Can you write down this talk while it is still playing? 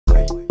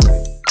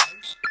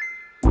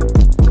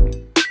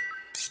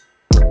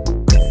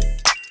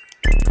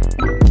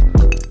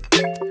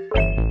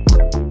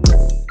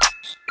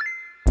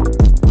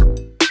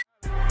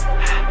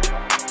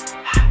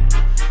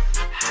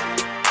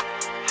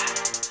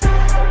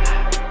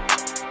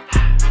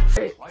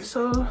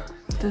so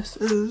this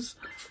is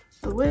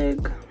the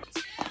wig.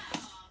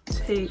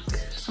 Take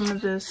some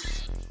of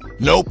this.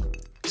 Nope.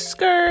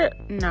 Skirt.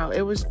 No, it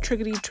was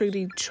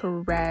triggity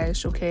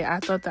trash. Okay, I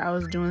thought that I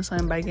was doing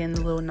something by getting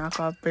the little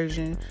knockoff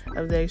version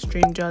of the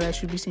extreme gel that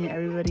you be seeing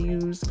everybody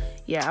use.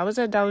 Yeah, I was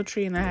at Dollar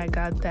Tree and I had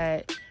got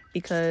that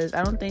because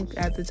I don't think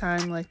at the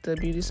time like the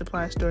beauty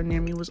supply store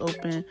near me was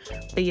open.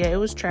 But yeah, it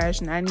was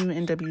trash and I didn't even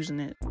end up using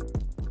it.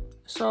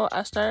 So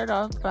I started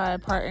off by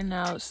parting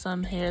out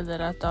some hair that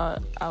I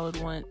thought I would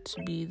want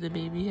to be the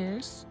baby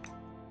hairs.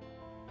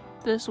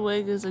 This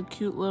wig is a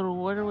cute little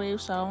water wave,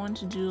 so I want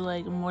to do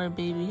like more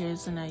baby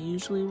hairs than I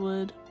usually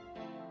would.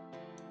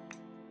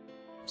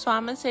 So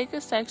I'm going to take a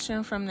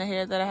section from the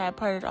hair that I had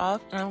parted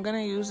off, and I'm going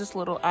to use this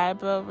little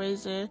eyebrow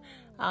razor.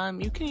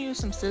 You can use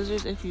some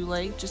scissors if you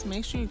like. Just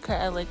make sure you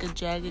cut at like a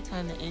jagged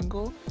kind of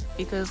angle,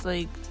 because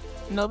like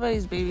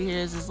nobody's baby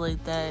hairs is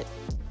like that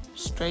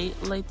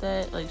straight like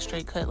that, like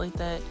straight cut like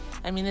that.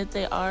 I mean, if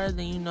they are,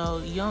 then you know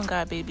you don't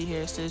got baby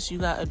hairs, sis. You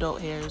got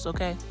adult hairs,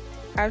 okay?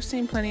 I've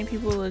seen plenty of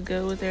people look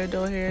good with their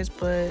adult hairs,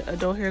 but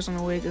adult hairs on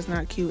a wig is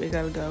not cute. It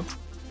gotta go.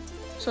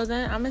 So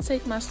then I'm gonna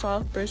take my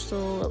soft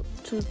bristle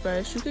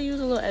toothbrush. You could use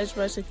a little edge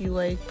brush if you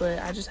like, but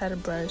I just had a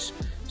brush.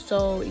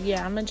 So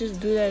yeah, I'm gonna just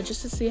do that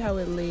just to see how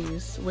it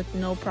lays with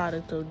no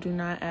product though. Do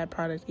not add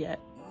product yet.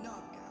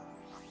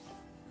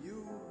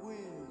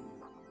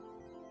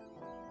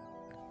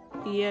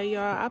 Yeah,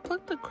 y'all, I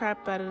plucked the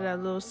crap out of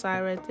that little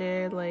side right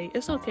there. Like,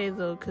 it's okay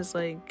though, because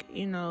like,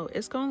 you know,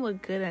 it's gonna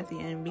look good at the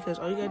end because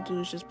all you gotta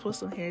do is just pull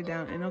some hair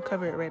down and it'll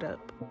cover it right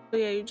up. So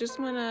yeah, you just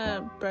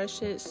wanna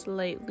brush it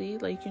slightly,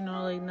 like, you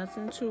know, like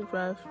nothing too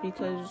rough,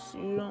 because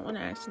you don't want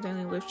to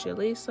accidentally lift your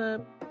lace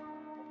up.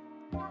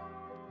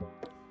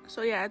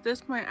 So yeah, at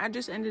this point I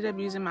just ended up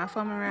using my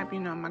foaming wrap. You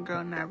know, my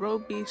girl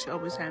Nairobi, she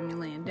always had me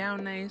laying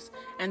down nice.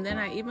 And then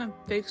I even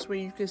fixed where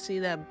you could see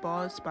that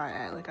bald spot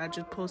at. Like, I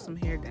just pulled some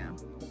hair down.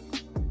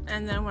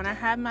 And then when I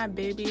have my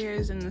baby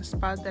hairs in the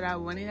spot that I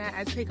wanted at,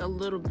 I take a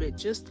little bit,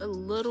 just a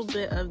little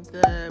bit of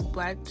the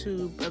black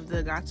tube of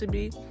the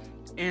Got2b,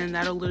 and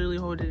that'll literally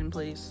hold it in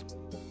place.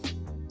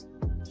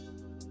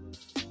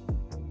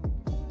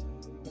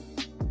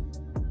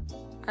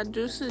 I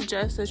do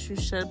suggest that you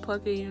should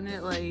pluck a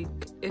unit. Like,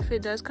 if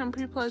it does come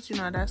pre-plucked, you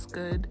know, that's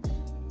good.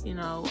 You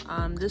know,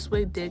 this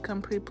wig did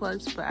come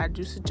pre-plucked, but I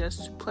do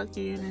suggest to pluck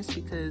your units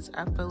because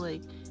I feel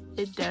like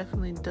it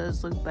definitely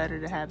does look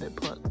better to have it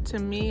plucked. To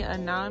me, a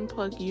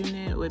non-plucked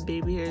unit with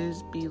baby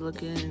hairs be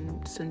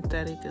looking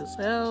synthetic as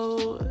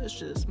hell. It's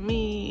just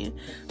me.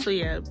 So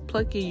yeah,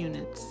 pluck your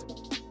units.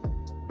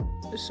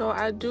 So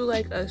I do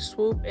like a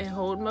swoop and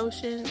hold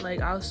motion.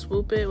 Like, I'll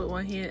swoop it with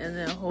one hand and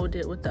then hold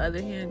it with the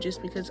other hand,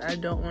 just because I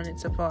don't want it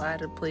to fall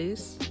out of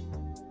place.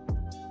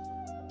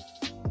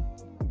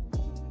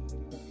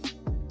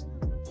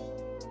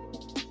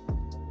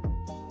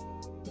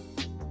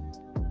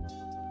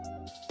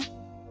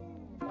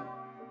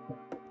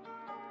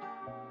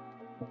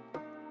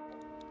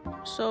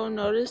 So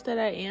notice that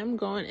I am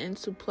going in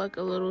to pluck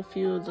a little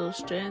few of those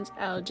strands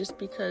out, just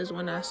because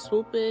when I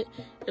swoop it,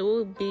 it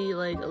will be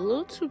like a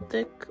little too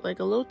thick, like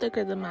a little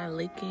thicker than my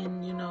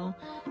liking, you know,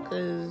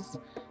 because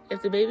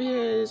if the baby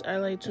hairs are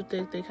like too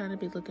thick, they kind of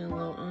be looking a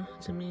little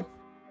to me.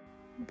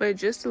 But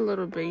just a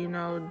little bit, you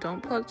know,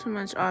 don't pluck too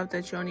much off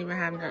that you don't even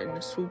have nothing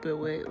to swoop it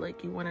with.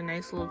 Like, you want a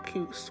nice little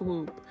cute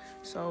swoop,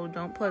 so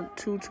don't pluck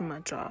too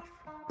much off.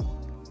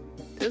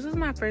 This is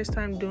my first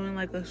time doing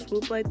like a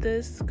swoop like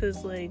this,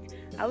 because like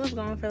I was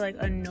going for like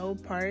a no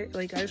part,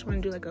 like I just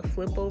want to do like a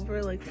flip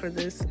over like for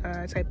this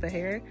type of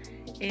hair,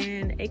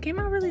 and it came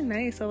out really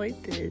nice. I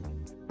liked it.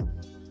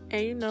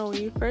 And you know,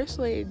 when you first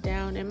lay it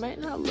down, it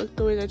might not look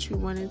the way that you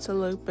want it to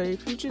look, but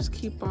if you just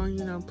keep on,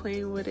 you know,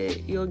 playing with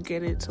it, you'll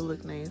get it to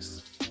look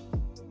nice.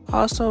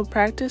 Also,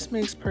 practice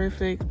makes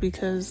perfect,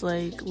 because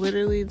like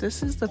literally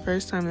this is the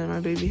first time that my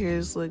baby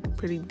hairs look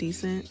pretty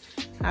decent.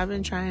 I've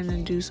been trying to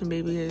do some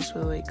baby hairs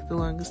for like the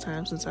longest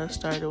time since I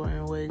started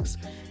wearing wigs,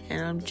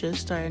 and I'm just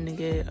starting to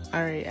get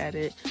alright at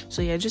it.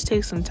 So yeah, just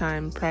take some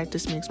time.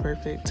 Practice makes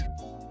perfect.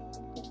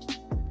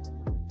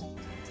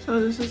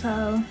 So this is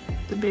how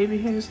the baby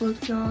hairs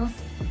look, y'all.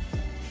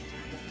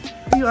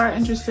 If you are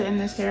interested in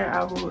this hair,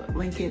 I will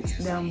link it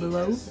down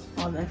below,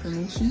 all the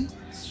information.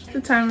 At the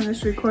time of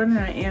this recording,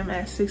 I am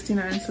at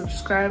 69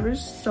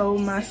 subscribers, so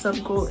my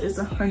sub goal is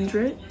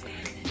 100.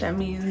 That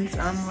means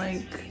I'm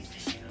like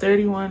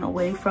 31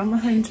 away from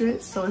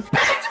 100. So if you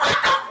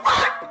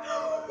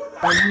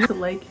are new, to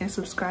like and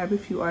subscribe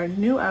if you are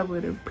new, I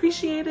would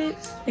appreciate it.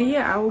 And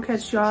yeah, I will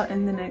catch y'all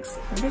in the next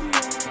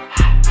video.